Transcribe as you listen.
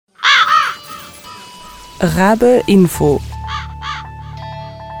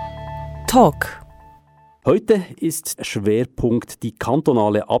RaBe-Info-Talk. Heute ist Schwerpunkt die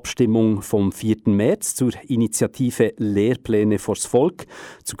kantonale Abstimmung vom 4. März zur Initiative Lehrpläne vors Volk.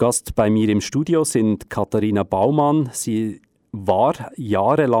 Zu Gast bei mir im Studio sind Katharina Baumann. Sie war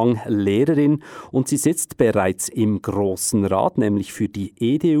jahrelang Lehrerin und sie sitzt bereits im Grossen Rat, nämlich für die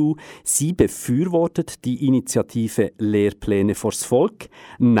EDU. Sie befürwortet die Initiative Lehrpläne vors Volk.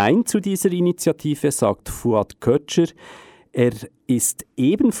 Nein zu dieser Initiative sagt Fuat Köçer. Er ist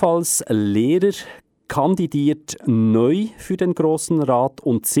ebenfalls Lehrer, kandidiert neu für den Grossen Rat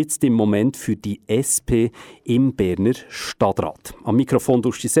und sitzt im Moment für die SP im Berner Stadtrat. Am Mikrofon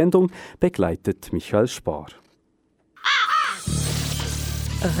durch die Sendung begleitet Michael Spahr.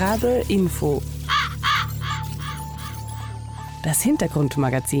 RaBe-Info. Das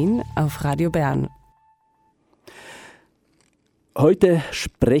Hintergrundmagazin auf Radio Bern. Heute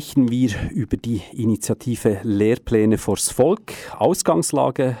sprechen wir über die Initiative Lehrpläne vors Volk.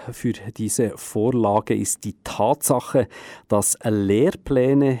 Ausgangslage für diese Vorlage ist die Tatsache, dass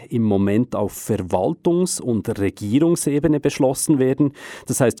Lehrpläne im Moment auf Verwaltungs- und Regierungsebene beschlossen werden.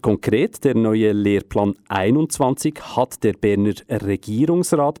 Das heißt konkret, der neue Lehrplan 21 hat der Berner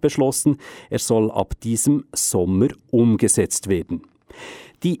Regierungsrat beschlossen. Er soll ab diesem Sommer umgesetzt werden.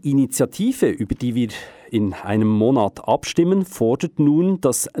 Die Initiative, über die wir in einem Monat abstimmen, fordert nun,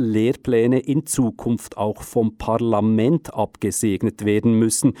 dass Lehrpläne in Zukunft auch vom Parlament abgesegnet werden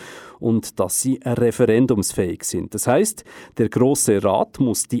müssen und dass sie referendumsfähig sind. Das heißt, der Grosse Rat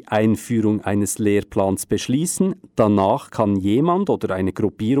muss die Einführung eines Lehrplans beschließen, danach kann jemand oder eine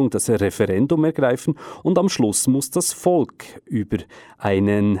Gruppierung das Referendum ergreifen und am Schluss muss das Volk über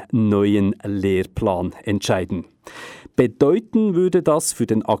einen neuen Lehrplan entscheiden. Bedeuten würde das für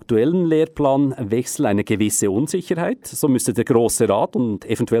den aktuellen Lehrplanwechsel eine gewisse Unsicherheit. So müsste der Grosse Rat und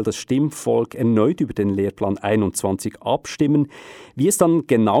eventuell das Stimmvolk erneut über den Lehrplan 21 abstimmen. Wie es dann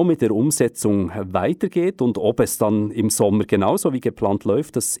genau mit der Umsetzung weitergeht und ob es dann im Sommer genauso wie geplant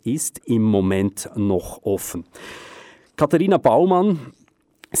läuft, das ist im Moment noch offen. Katharina Baumann,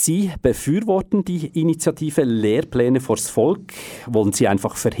 Sie befürworten die Initiative Lehrpläne vors Volk. Wollen Sie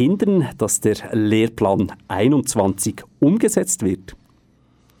einfach verhindern, dass der Lehrplan 21 umgesetzt wird?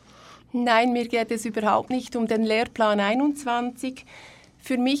 Nein, mir geht es überhaupt nicht um den Lehrplan 21.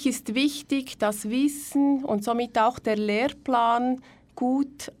 Für mich ist wichtig, dass Wissen und somit auch der Lehrplan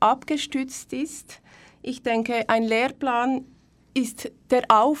gut abgestützt ist. Ich denke, ein Lehrplan ist der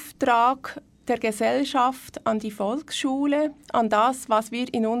Auftrag der Gesellschaft an die Volksschule, an das, was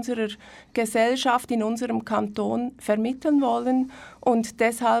wir in unserer Gesellschaft, in unserem Kanton vermitteln wollen. Und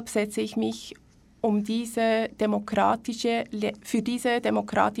deshalb setze ich mich für diese demokratische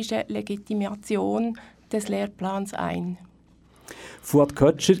Legitimation des Lehrplans ein. Fuat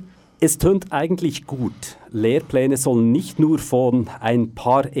Köçer, es tönt eigentlich gut. Lehrpläne sollen nicht nur von ein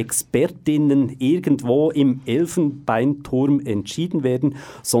paar ExpertInnen irgendwo im Elfenbeinturm entschieden werden,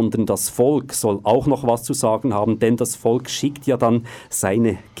 sondern das Volk soll auch noch was zu sagen haben, denn das Volk schickt ja dann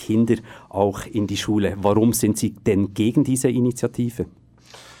seine Kinder auch in die Schule. Warum sind Sie denn gegen diese Initiative?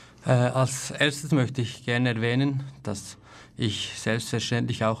 Als erstes möchte ich gerne erwähnen, dass ich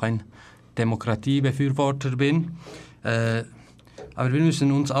selbstverständlich auch ein Demokratiebefürworter bin. Aber wir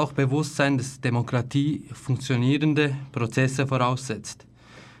müssen uns auch bewusst sein, dass Demokratie funktionierende Prozesse voraussetzt.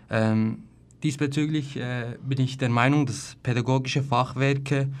 Diesbezüglich bin ich der Meinung, dass pädagogische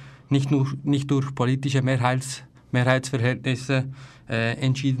Fachwerke nicht durch politische Mehrheitsverhältnisse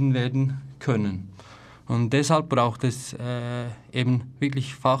entschieden werden können. Und deshalb braucht es eben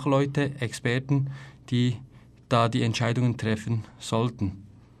wirklich Fachleute, Experten, die da die Entscheidungen treffen sollten.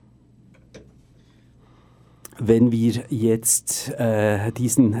 Wenn wir jetzt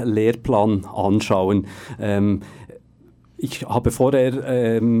diesen Lehrplan anschauen, ich habe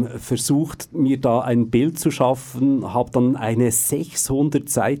vorher versucht, mir da ein Bild zu schaffen, habe dann eine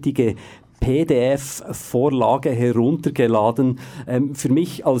 600-seitige PDF-Vorlage heruntergeladen. Für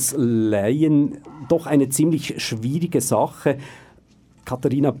mich als Laien doch eine ziemlich schwierige Sache.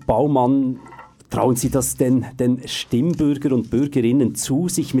 Katharina Baumann, trauen Sie das denn den Stimmbürger und Bürgerinnen zu,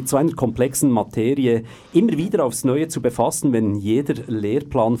 sich mit so einer komplexen Materie immer wieder aufs Neue zu befassen, wenn jeder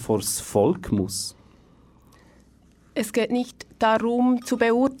Lehrplan vors Volk muss? Es geht nicht darum, zu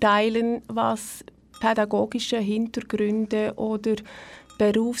beurteilen, was pädagogische Hintergründe oder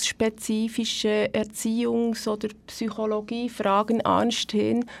berufsspezifische Erziehungs- oder Psychologiefragen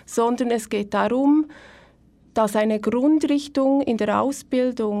anstehen, sondern es geht darum, dass eine Grundrichtung in der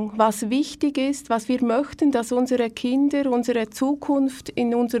Ausbildung, was wichtig ist, was wir möchten, dass unsere Kinder, unsere Zukunft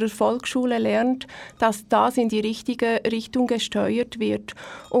in unserer Volksschule lernt, dass das in die richtige Richtung gesteuert wird.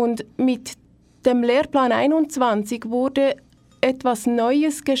 Und mit dem Lehrplan 21 wurde etwas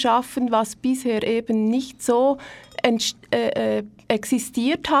Neues geschaffen, was bisher eben nicht so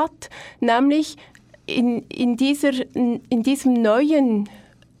existiert hat, nämlich in diesem neuen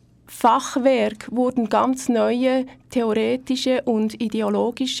Fachwerk wurden ganz neue theoretische und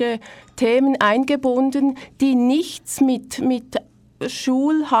ideologische Themen eingebunden, die nichts mit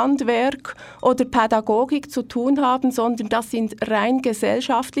Schulhandwerk oder Pädagogik zu tun haben, sondern das sind rein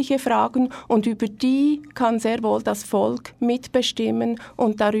gesellschaftliche Fragen und über die kann sehr wohl das Volk mitbestimmen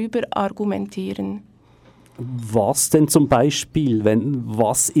und darüber argumentieren. Was denn zum Beispiel?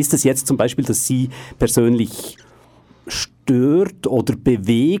 Was ist es jetzt zum Beispiel, das Sie persönlich stört oder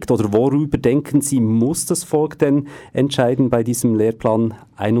bewegt, oder worüber denken Sie, muss das Volk denn entscheiden bei diesem Lehrplan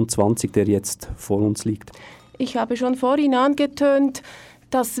 21, der jetzt vor uns liegt? Ich habe schon vorhin angetönt,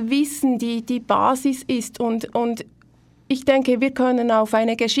 dass Wissen die Basis ist und ich denke, wir können auf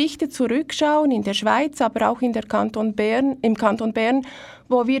eine Geschichte zurückschauen in der Schweiz, aber auch im Kanton Bern,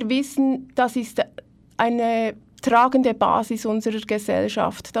 wo wir wissen, das ist eine tragende Basis unserer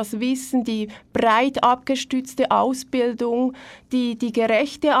Gesellschaft. Das Wissen, die breit abgestützte Ausbildung, die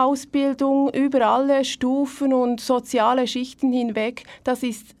gerechte Ausbildung über alle Stufen und soziale Schichten hinweg, das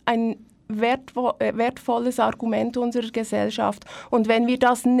ist ein wertvolles Argument unserer Gesellschaft. Und wenn wir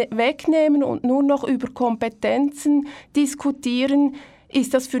das wegnehmen und nur noch über Kompetenzen diskutieren,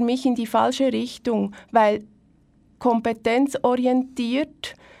 ist das für mich in die falsche Richtung, weil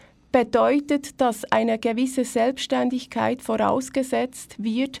kompetenzorientiert bedeutet, dass eine gewisse Selbstständigkeit vorausgesetzt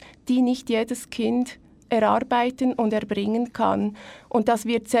wird, die nicht jedes Kind erarbeiten und erbringen kann. Und das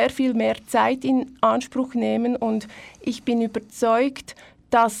wird sehr viel mehr Zeit in Anspruch nehmen und ich bin überzeugt,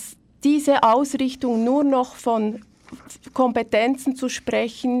 dass diese Ausrichtung, nur noch von Kompetenzen zu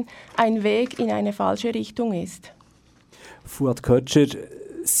sprechen, ein Weg in eine falsche Richtung ist. Fuat Köçer,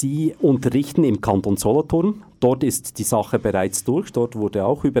 Sie unterrichten im Kanton Solothurn. Dort ist die Sache bereits durch. Dort wurde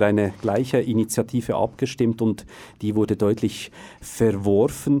auch über eine gleiche Initiative abgestimmt und die wurde deutlich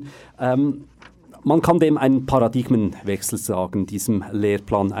verworfen. Man kann dem einen Paradigmenwechsel sagen, diesem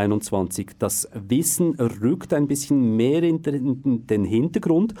Lehrplan 21. Das Wissen rückt ein bisschen mehr in den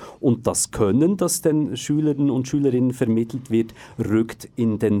Hintergrund und das Können, das den Schülerinnen und Schülerinnen vermittelt wird, rückt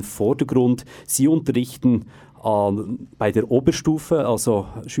in den Vordergrund. Sie unterrichten bei der Oberstufe, also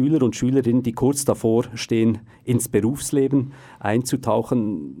Schüler und Schülerinnen, die kurz davor stehen, ins Berufsleben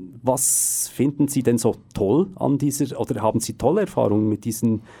einzutauchen. Was finden Sie denn so toll an dieser, oder haben Sie tolle Erfahrungen mit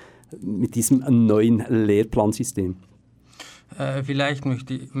diesem neuen Lehrplansystem? Vielleicht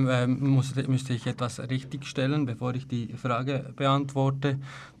müsste ich etwas richtigstellen, bevor ich die Frage beantworte,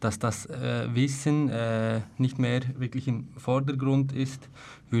 dass das Wissen nicht mehr wirklich im Vordergrund ist,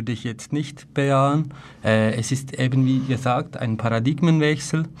 würde ich jetzt nicht bejahen. Es ist eben, wie gesagt, ein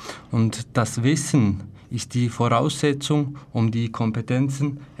Paradigmenwechsel und das Wissen ist die Voraussetzung, um die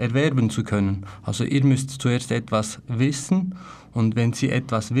Kompetenzen erwerben zu können. Also ihr müsst zuerst etwas wissen und wenn Sie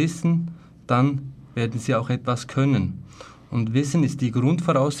etwas wissen, dann werden Sie auch etwas können. Und Wissen ist die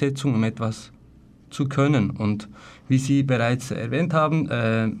Grundvoraussetzung, um etwas zu können. Und wie Sie bereits erwähnt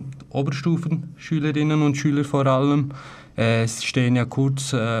haben, Oberstufenschülerinnen und Schüler vor allem, stehen ja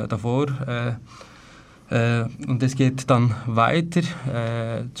kurz davor und es geht dann weiter.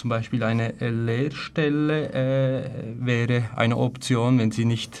 Zum Beispiel eine Lehrstelle wäre eine Option, wenn Sie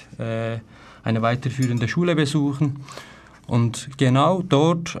nicht eine weiterführende Schule besuchen. Und genau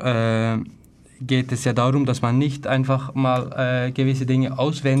dort geht es ja darum, dass man nicht einfach mal gewisse Dinge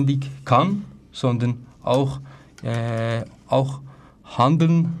auswendig kann, sondern auch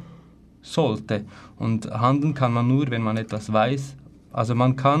handeln sollte. Und handeln kann man nur, wenn man etwas weiß. Also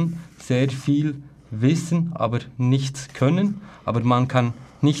man kann sehr viel wissen, aber nichts können. Aber man kann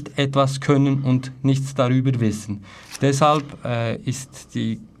nicht etwas können und nichts darüber wissen. Deshalb ist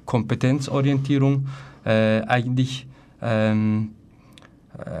die Kompetenzorientierung eigentlich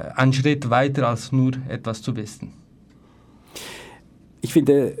ein Schritt weiter als nur etwas zu wissen. Ich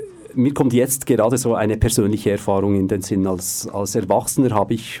finde, mir kommt jetzt gerade so eine persönliche Erfahrung in den Sinn. Als Erwachsener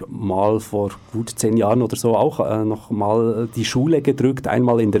habe ich mal vor gut 10 Jahren oder so auch noch mal die Schule gedrückt.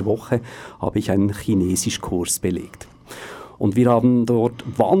 Einmal in der Woche habe ich einen Chinesischkurs belegt. Und wir haben dort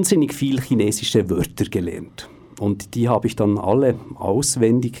wahnsinnig viel chinesische Wörter gelernt. Und die habe ich dann alle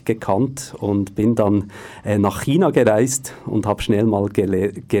auswendig gekannt und bin dann nach China gereist und habe schnell mal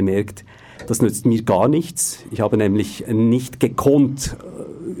gemerkt, das nützt mir gar nichts. Ich habe nämlich nicht gekonnt,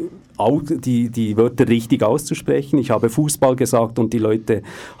 die Wörter richtig auszusprechen. Ich habe Fußball gesagt und die Leute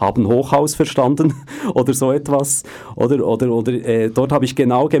haben Hochhaus verstanden oder so etwas. Oder dort habe ich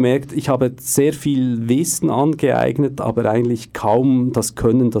genau gemerkt, ich habe sehr viel Wissen angeeignet, aber eigentlich kaum das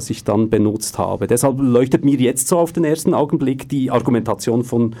Können, das ich dann benutzt habe. Deshalb leuchtet mir jetzt so auf den ersten Augenblick die Argumentation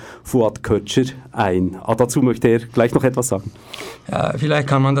von Fuat Köçer ein. Dazu möchte er gleich noch etwas sagen. Ja, vielleicht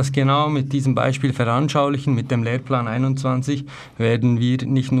kann man das genau mit diesem Beispiel veranschaulichen. Mit dem Lehrplan 21 werden wir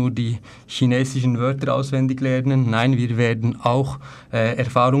nicht nur die chinesischen Wörter auswendig lernen, nein, wir werden auch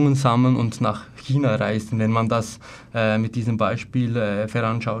Erfahrungen sammeln und nach China reisen, wenn man das mit diesem Beispiel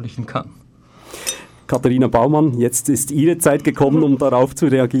veranschaulichen kann. Katharina Baumann, jetzt ist Ihre Zeit gekommen, um darauf zu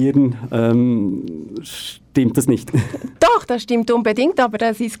reagieren. Stimmt das nicht? Doch, das stimmt unbedingt, aber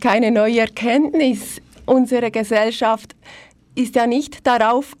das ist keine neue Erkenntnis. Unsere Gesellschaft ist ja nicht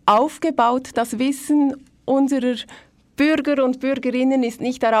darauf aufgebaut, das Wissen unserer Bürger und Bürgerinnen ist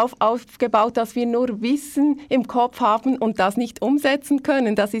nicht darauf aufgebaut, dass wir nur Wissen im Kopf haben und das nicht umsetzen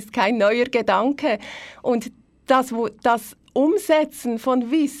können. Das ist kein neuer Gedanke. Und das Umsetzen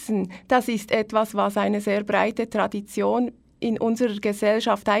von Wissen, das ist etwas, was eine sehr breite Tradition in unserer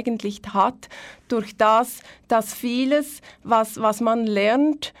Gesellschaft eigentlich hat, durch das, dass vieles, was man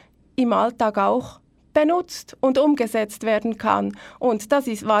lernt, im Alltag auch benutzt und umgesetzt werden kann. Und das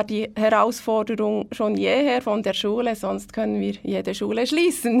war die Herausforderung schon jeher von der Schule, sonst können wir jede Schule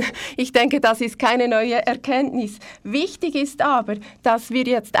schließen. Ich denke, das ist keine neue Erkenntnis. Wichtig ist aber, dass wir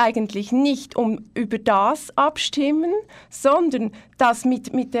jetzt eigentlich nicht über das abstimmen, sondern dass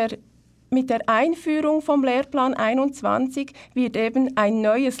mit der Einführung vom Lehrplan 21 wird eben ein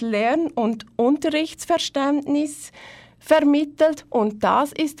neues Lern- und Unterrichtsverständnis vermittelt und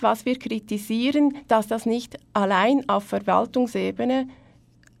das ist, was wir kritisieren, dass das nicht allein auf Verwaltungsebene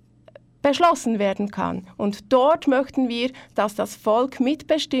beschlossen werden kann. Und dort möchten wir, dass das Volk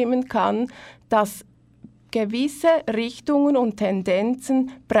mitbestimmen kann, dass gewisse Richtungen und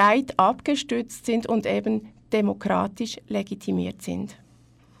Tendenzen breit abgestützt sind und eben demokratisch legitimiert sind.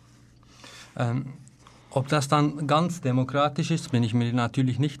 Ob das dann ganz demokratisch ist, bin ich mir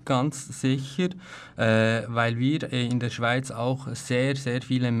natürlich nicht ganz sicher, weil wir in der Schweiz auch sehr, sehr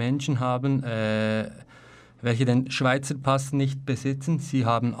viele Menschen haben, welche den Schweizer Pass nicht besitzen. Sie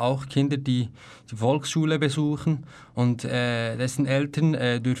haben auch Kinder, die die Volksschule besuchen und dessen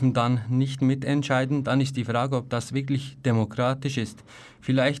Eltern dürfen dann nicht mitentscheiden. Dann ist die Frage, ob das wirklich demokratisch ist.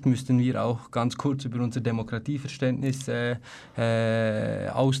 Vielleicht müssten wir auch ganz kurz über unser Demokratieverständnis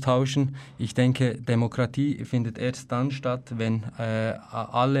austauschen. Ich denke, Demokratie findet erst dann statt, wenn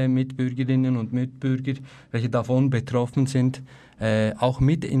alle Mitbürgerinnen und Mitbürger, welche davon betroffen sind, auch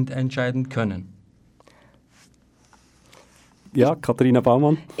mitentscheiden können. Ja, Katharina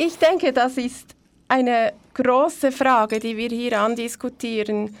Baumann. Ich denke, das ist eine große Frage, die wir hier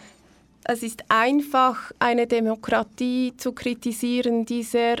andiskutieren. Es ist einfach, eine Demokratie zu kritisieren, die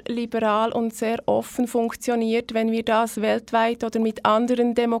sehr liberal und sehr offen funktioniert, wenn wir das weltweit oder mit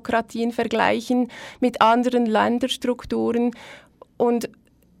anderen Demokratien vergleichen, mit anderen Länderstrukturen. Und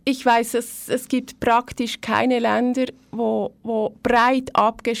ich weiß, es gibt praktisch keine Länder, wo breit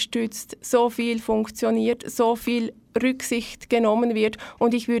abgestützt so viel funktioniert, so viel Rücksicht genommen wird.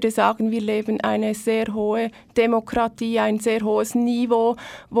 Und ich würde sagen, wir leben eine sehr hohe Demokratie, ein sehr hohes Niveau,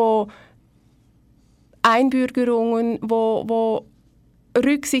 wo Einbürgerungen, wo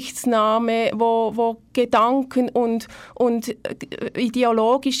Rücksichtsnahme, wo Gedanken und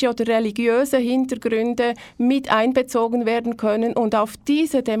ideologische oder religiöse Hintergründe mit einbezogen werden können. Und auf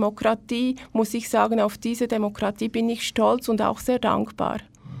diese Demokratie, muss ich sagen, auf diese Demokratie bin ich stolz und auch sehr dankbar.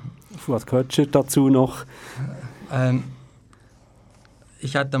 Fuat Köçer dazu noch.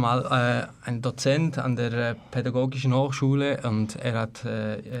 Ich hatte mal einen Dozent an der Pädagogischen Hochschule und er hat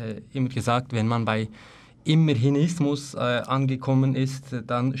immer gesagt, wenn man bei Immerhinismus angekommen ist,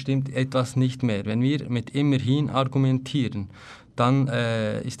 dann stimmt etwas nicht mehr. Wenn wir mit immerhin argumentieren, dann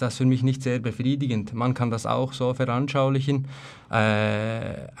ist das für mich nicht sehr befriedigend. Man kann das auch so veranschaulichen.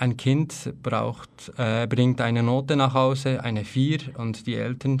 Ein Kind bringt eine Note nach Hause, eine 4, und die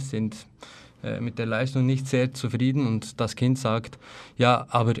Eltern sind mit der Leistung nicht sehr zufrieden und das Kind sagt, ja,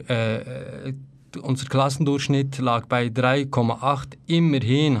 aber unser Klassendurchschnitt lag bei 3,8,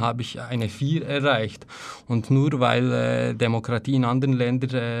 immerhin habe ich eine 4 erreicht. Und nur weil Demokratie in anderen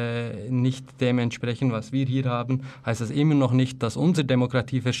Ländern nicht dem entsprechen, was wir hier haben, heißt das immer noch nicht, dass unser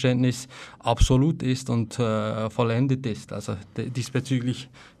Demokratieverständnis absolut ist und vollendet ist. Also diesbezüglich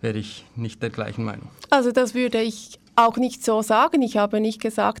wäre ich nicht der gleichen Meinung. Also das würde ich auch nicht so sagen. Ich habe nicht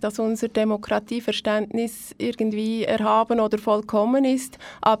gesagt, dass unser Demokratieverständnis irgendwie erhaben oder vollkommen ist,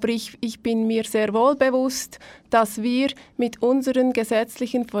 aber ich bin mir sehr wohl bewusst, dass wir mit unseren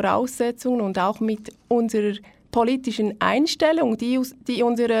gesetzlichen Voraussetzungen und auch mit unserer politischen Einstellung, die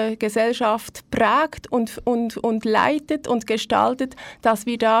unsere Gesellschaft prägt und leitet und gestaltet, dass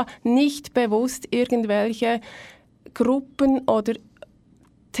wir da nicht bewusst irgendwelche Gruppen oder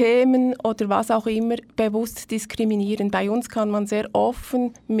Themen oder was auch immer bewusst diskriminieren. Bei uns kann man sehr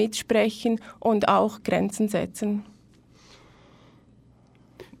offen mitsprechen und auch Grenzen setzen.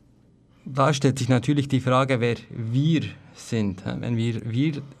 Da stellt sich natürlich die Frage, wer wir sind. Wenn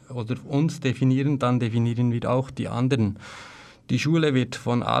wir oder uns definieren, dann definieren wir auch die anderen. Die Schule wird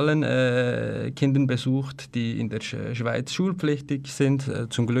von allen Kindern besucht, die in der Schweiz schulpflichtig sind.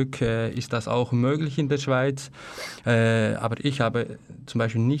 Zum Glück ist das auch möglich in der Schweiz. Aber ich habe zum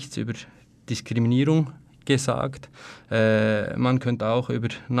Beispiel nichts über Diskriminierung gesagt. Man könnte auch über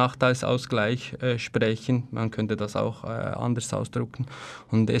Nachteilsausgleich sprechen. Man könnte das auch anders ausdrücken.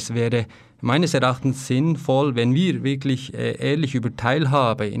 Und es wäre meines Erachtens sinnvoll, wenn wir wirklich ehrlich über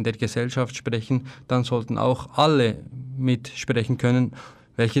Teilhabe in der Gesellschaft sprechen, dann sollten auch alle mitsprechen können,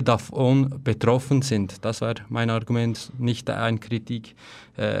 welche davon betroffen sind. Das war mein Argument, nicht eine Kritik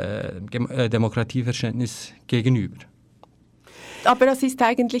Demokratieverständnis gegenüber. Aber das ist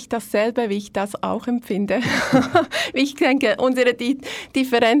eigentlich dasselbe, wie ich das auch empfinde. Ich denke, unsere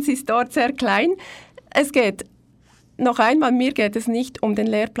Differenz ist dort sehr klein. Es geht, noch einmal, mir geht es nicht um den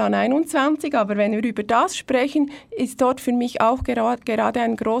Lehrplan 21, aber wenn wir über das sprechen, ist dort für mich auch gerade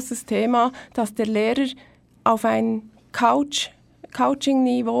ein großes Thema, dass der Lehrer auf ein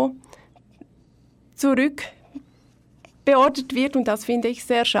Coaching-Niveau zurückbeordert wird und das finde ich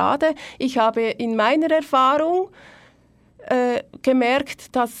sehr schade. Ich habe in meiner Erfahrung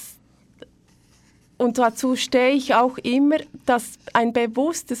gemerkt, dass, und dazu stehe ich auch immer, dass ein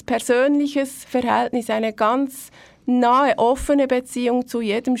bewusstes, persönliches Verhältnis, eine ganz nahe, offene Beziehung zu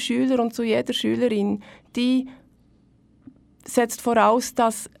jedem Schüler und zu jeder Schülerin, die setzt voraus,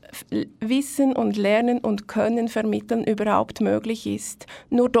 dass Wissen und Lernen und Können vermitteln überhaupt möglich ist.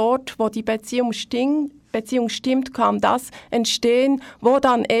 Nur dort, wo die Beziehung stimmt, kann das entstehen, wo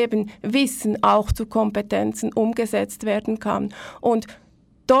dann eben Wissen auch zu Kompetenzen umgesetzt werden kann. Und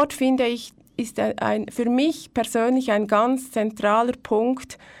dort finde ich, ist für mich persönlich ein ganz zentraler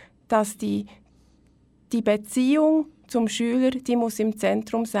Punkt, dass die Beziehung zum Schüler, die muss im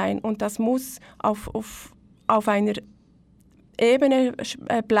Zentrum sein und das muss auf einer Ebene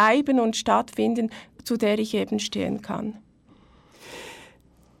bleiben und stattfinden, zu der ich eben stehen kann.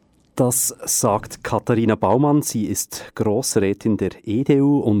 Das sagt Katharina Baumann. Sie ist Grossrätin der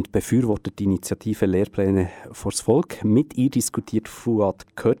EDU und befürwortet die Initiative Lehrpläne vors Volk. Mit ihr diskutiert Fuat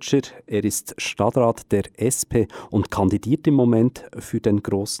Köçer. Er ist Stadtrat der SP und kandidiert im Moment für den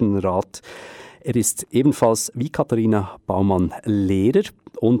Grossen Rat. Er ist ebenfalls wie Katharina Baumann Lehrer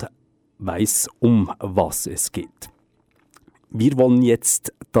und weiß, um was es geht. Wir wollen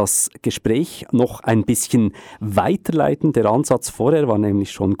jetzt das Gespräch noch ein bisschen weiterleiten. Der Ansatz vorher war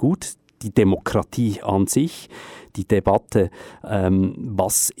nämlich schon gut. Die Demokratie an sich, die Debatte,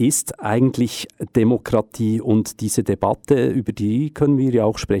 was ist eigentlich Demokratie? Und diese Debatte, über die können wir ja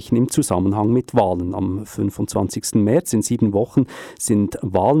auch sprechen im Zusammenhang mit Wahlen. Am 25. März, in 7 Wochen, sind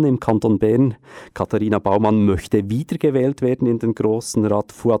Wahlen im Kanton Bern. Katharina Baumann möchte wiedergewählt werden in den Grossen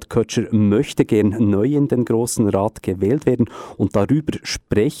Rat. Fuat Köçer möchte gern neu in den Grossen Rat gewählt werden. Und darüber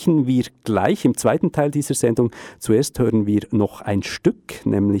sprechen wir gleich im zweiten Teil dieser Sendung. Zuerst hören wir noch ein Stück,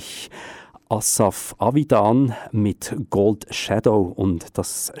 nämlich Asaf Avidan mit Gold Shadow, und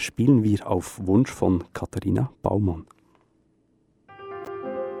das spielen wir auf Wunsch von Katharina Baumann.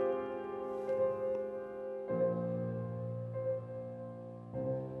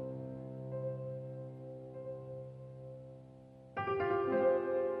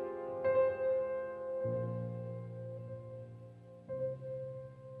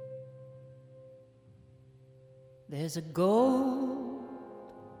 There's a gold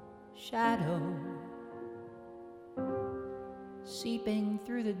shadow seeping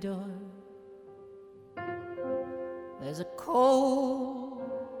through the door. There's a cold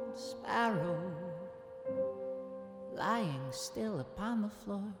sparrow lying still upon the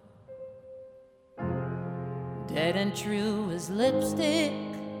floor. Dead and true as lipstick,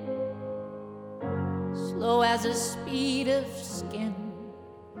 slow as a speed of skin.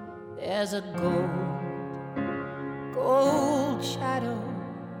 There's a gold shadow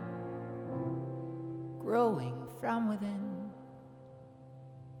growing from within.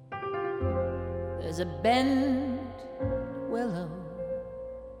 There's a bent willow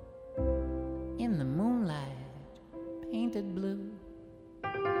in the moonlight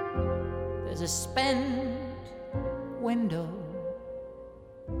suspend window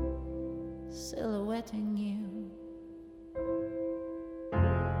silhouetting you.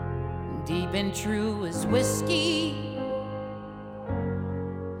 Deep and true as whiskey,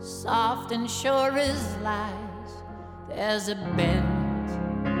 soft and sure as lies. There's a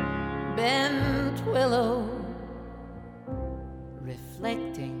bent willow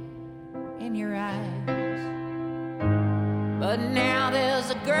reflecting in your eyes. But now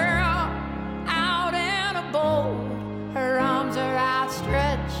there's a girl out in a boat. Her arms are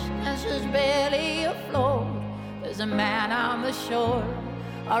outstretched and she's barely afloat. There's a man on the shore,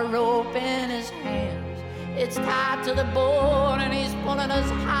 a rope in his hands. It's tied to the board and he's pulling as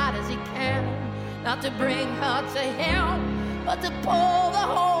hard as he can. Not to bring her to him, but to pull the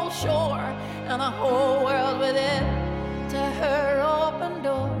whole shore and the whole world with it to her open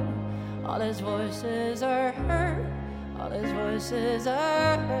door. All his voices are heard, all his voices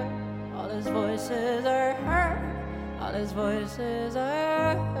are heard, all his voices are heard, all his voices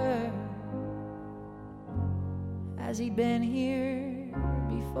are heard. Has he been here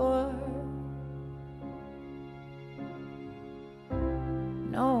before?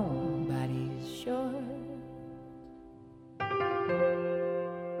 Nobody's sure.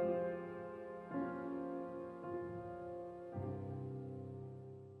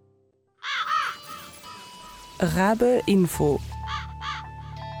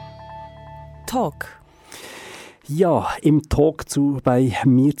 RaBe-Info-Talk. Ja, im Talk bei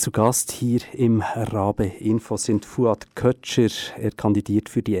mir zu Gast hier im RaBe-Info sind Fuat Köçer, er kandidiert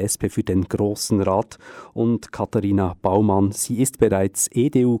für die SP für den Grossen Rat, und Katharina Baumann. Sie ist bereits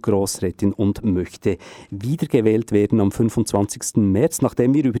EDU-Grossrätin und möchte wiedergewählt werden am 25. März,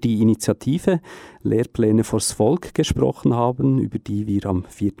 nachdem wir über die Initiative Lehrpläne vors Volk gesprochen haben, über die wir am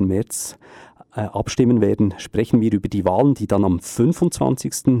 4. März abstimmen werden, sprechen wir über die Wahlen, die dann am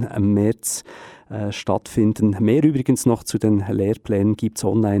 25. März stattfinden. Mehr übrigens noch zu den Lehrplänen gibt es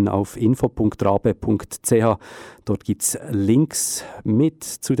online auf info.rabe.ch. Dort gibt es Links mit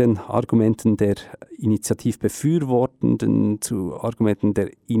zu den Argumenten der Initiativbefürwortenden, zu Argumenten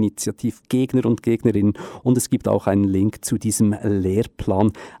der Initiativgegner und Gegnerinnen, und es gibt auch einen Link zu diesem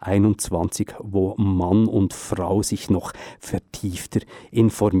Lehrplan 21, wo Mann und Frau sich noch vertiefter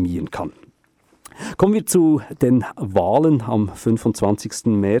informieren kann. Kommen wir zu den Wahlen am 25.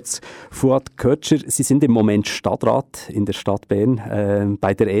 März. Fuat Köçer, Sie sind im Moment Stadtrat in der Stadt Bern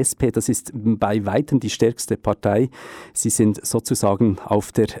bei der SP. Das ist bei weitem die stärkste Partei. Sie sind sozusagen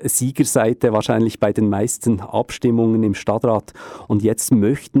auf der Siegerseite, wahrscheinlich bei den meisten Abstimmungen im Stadtrat. Und jetzt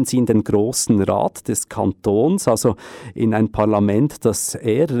möchten Sie in den Grossen Rat des Kantons, also in ein Parlament, das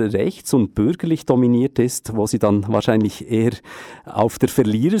eher rechts- und bürgerlich dominiert ist, wo Sie dann wahrscheinlich eher auf der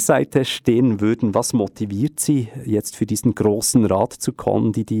Verliererseite stehen würden. Was motiviert Sie, jetzt für diesen Grossen Rat zu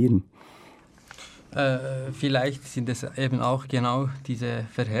kandidieren? Vielleicht sind es eben auch genau diese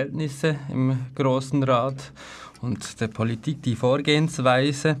Verhältnisse im Grossen Rat und der Politik, die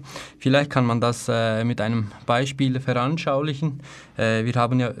Vorgehensweise. Vielleicht kann man das mit einem Beispiel veranschaulichen. Wir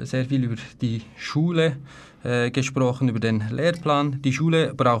haben ja sehr viel über die Schule gesprochen, über den Lehrplan. Die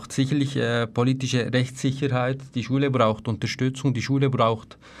Schule braucht sicherlich politische Rechtssicherheit, die Schule braucht Unterstützung, die Schule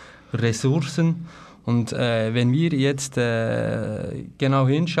braucht Ressourcen. Und wenn wir jetzt genau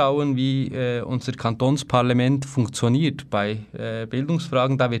hinschauen, wie unser Kantonsparlament funktioniert bei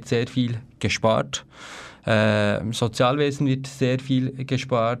Bildungsfragen, da wird sehr viel gespart. Im Sozialwesen wird sehr viel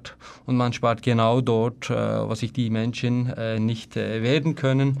gespart und man spart genau dort, was sich die Menschen nicht werden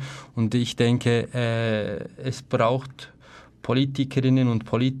können. Und ich denke, es braucht Politikerinnen und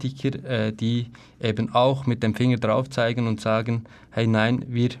Politiker, die eben auch mit dem Finger drauf zeigen und sagen, hey nein,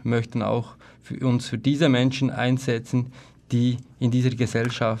 wir möchten auch uns für diese Menschen einsetzen, die in dieser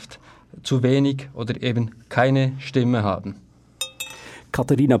Gesellschaft zu wenig oder eben keine Stimme haben.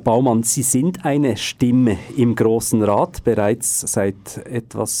 Katharina Baumann, Sie sind eine Stimme im Grossen Rat. Bereits seit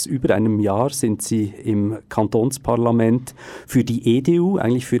etwas über einem Jahr sind Sie im Kantonsparlament für die EDU,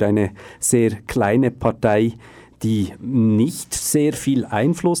 eigentlich für eine sehr kleine Partei, die nicht sehr viel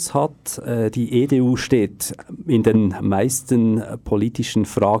Einfluss hat. Die EDU steht in den meisten politischen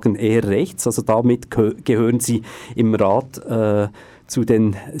Fragen eher rechts, also damit gehören Sie im Rat zu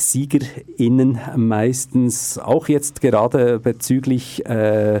den SiegerInnen meistens, auch jetzt gerade bezüglich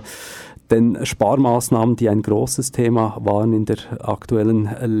den Sparmaßnahmen, die ein großes Thema waren in der aktuellen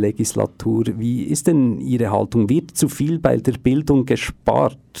Legislatur. Wie ist denn Ihre Haltung? Wird zu viel bei der Bildung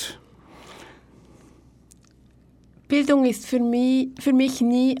gespart? Bildung ist für mich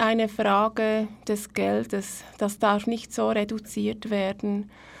nie eine Frage des Geldes. Das darf nicht so reduziert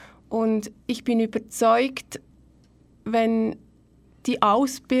werden. Und ich bin überzeugt, wenn die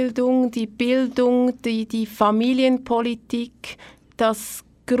Ausbildung, die Bildung, die Familienpolitik,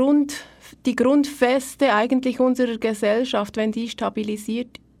 die Grundfeste eigentlich unserer Gesellschaft, wenn die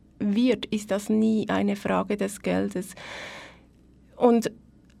stabilisiert wird, ist das nie eine Frage des Geldes. Und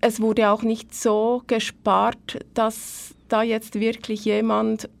es wurde auch nicht so gespart, dass da jetzt wirklich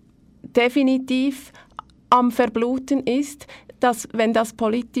jemand definitiv am Verbluten ist, dass, wenn das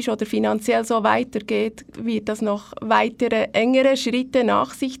politisch oder finanziell so weitergeht, wird das noch weitere, engere Schritte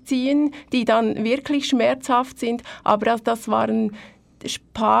nach sich ziehen, die dann wirklich schmerzhaft sind. Aber das waren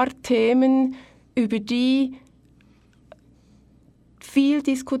Sparthemen, über die viel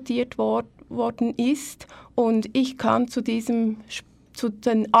diskutiert worden ist. Und ich kann zu den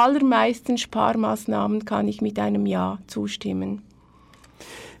allermeisten Sparmaßnahmen kann ich mit einem Ja zustimmen.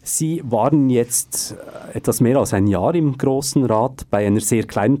 Sie waren jetzt etwas mehr als ein Jahr im Grossen Rat bei einer sehr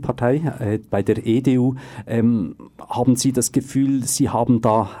kleinen Partei, bei der EDU. Haben Sie das Gefühl, Sie haben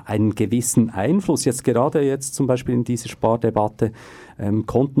da einen gewissen Einfluss, gerade zum Beispiel in dieser Spardebatte?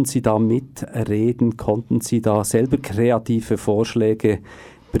 Konnten Sie da mitreden? Konnten Sie da selber kreative Vorschläge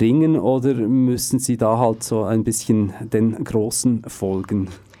bringen oder müssen Sie da halt so ein bisschen den Großen folgen?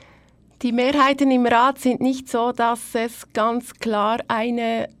 Die Mehrheiten im Rat sind nicht so, dass es ganz klar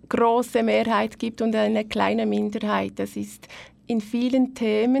eine große Mehrheit gibt und eine kleine Minderheit. Es ist in vielen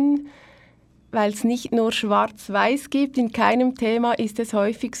Themen, weil es nicht nur Schwarz-Weiß gibt, in keinem Thema ist es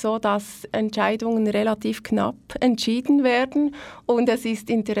häufig so, dass Entscheidungen relativ knapp entschieden werden. Und es ist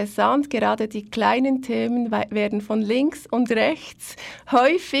interessant, gerade die kleinen Themen werden von links und rechts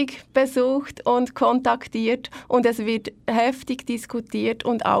häufig besucht und kontaktiert und es wird heftig diskutiert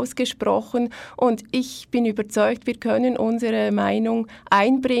und ausgesprochen. Und ich bin überzeugt, wir können unsere Meinung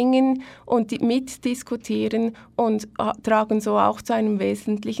einbringen und mitdiskutieren und tragen so auch zu einem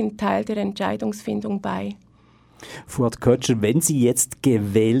wesentlichen Teil der Entscheidungsfindung bei. Fuat Köçer, wenn Sie jetzt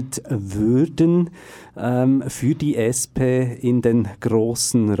gewählt würden für die SP in den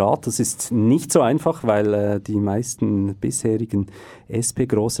Grossen Rat, das ist nicht so einfach, weil die meisten bisherigen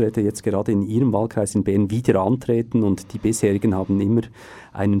SP-Grossräte jetzt gerade in Ihrem Wahlkreis in Bern wieder antreten und die bisherigen haben immer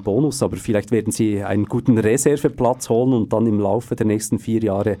einen Bonus, aber vielleicht werden Sie einen guten Reserveplatz holen und dann im Laufe der nächsten 4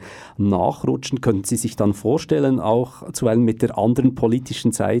 Jahre nachrutschen. Könnten Sie sich dann vorstellen, auch zuweilen mit der anderen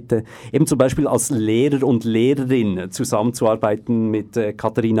politischen Seite, eben zum Beispiel als Lehrer und Lehrerin zusammenzuarbeiten mit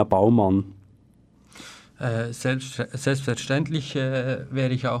Katharina Baumann? Selbstverständlich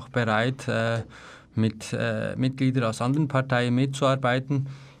wäre ich auch bereit, mit Mitgliedern aus anderen Parteien mitzuarbeiten.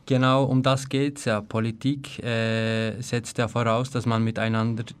 Genau um das geht es ja. Politik setzt ja voraus, dass man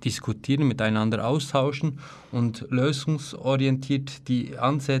miteinander diskutieren, miteinander austauschen und lösungsorientiert die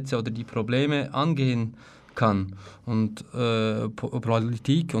Ansätze oder die Probleme angehen kann. Und unsere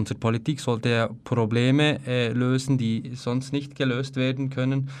Politik sollte ja Probleme lösen, die sonst nicht gelöst werden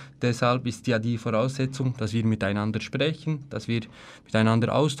können. Deshalb ist ja die Voraussetzung, dass wir miteinander sprechen, dass wir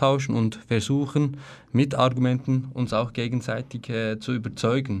miteinander austauschen und versuchen, mit Argumenten uns auch gegenseitig zu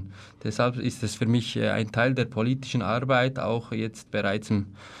überzeugen. Deshalb ist es für mich ein Teil der politischen Arbeit, auch jetzt bereits im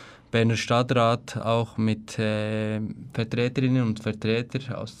Berner Stadtrat, auch mit Vertreterinnen und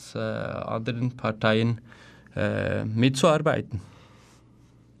Vertretern aus anderen Parteien mitzuarbeiten.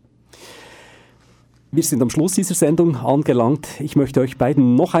 Wir sind am Schluss dieser Sendung angelangt. Ich möchte euch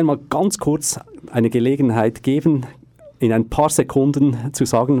beiden noch einmal ganz kurz eine Gelegenheit geben, in ein paar Sekunden zu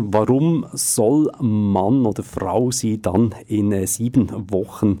sagen, warum soll Mann oder Frau sie dann in 7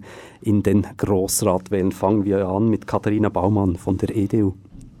 Wochen in den Grossrat wählen. Fangen wir an mit Katharina Baumann von der EDU.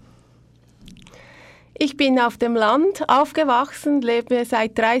 Ich bin auf dem Land aufgewachsen, lebe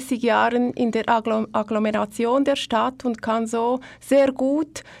seit 30 Jahren in der Agglomeration der Stadt und kann so sehr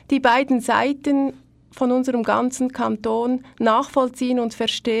gut die beiden Seiten von unserem ganzen Kanton nachvollziehen und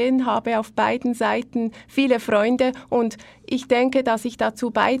verstehen, habe auf beiden Seiten viele Freunde und ich denke, dass ich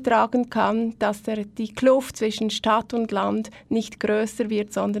dazu beitragen kann, dass die Kluft zwischen Stadt und Land nicht größer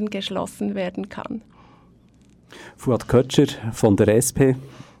wird, sondern geschlossen werden kann. Fuat Köçer von der SP.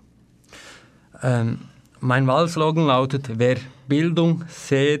 Mein Wahlslogan lautet: Wer Bildung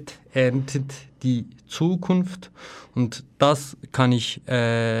sät, erntet die Zukunft. Und das kann ich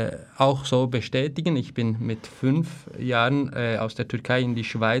auch so bestätigen. Ich bin mit 5 Jahren aus der Türkei in die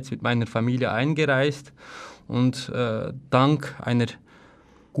Schweiz mit meiner Familie eingereist und dank einer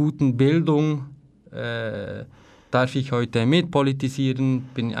guten Bildung darf ich heute mitpolitisieren,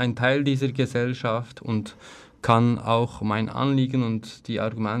 bin ein Teil dieser Gesellschaft und kann auch mein Anliegen und die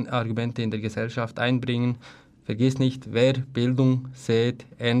Argumente in der Gesellschaft einbringen. Vergiss nicht, wer Bildung sät,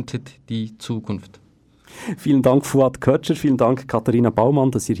 erntet die Zukunft. Vielen Dank, Fuat Köçer, vielen Dank, Katharina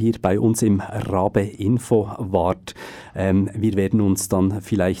Baumann, dass ihr hier bei uns im RaBe-Info wart. Wir werden uns dann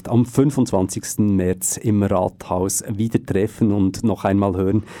vielleicht am 25. März im Rathaus wieder treffen und noch einmal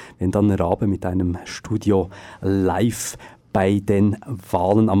hören, wenn dann RaBe mit einem Studio live bei den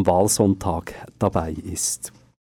Wahlen am Wahlsonntag dabei ist.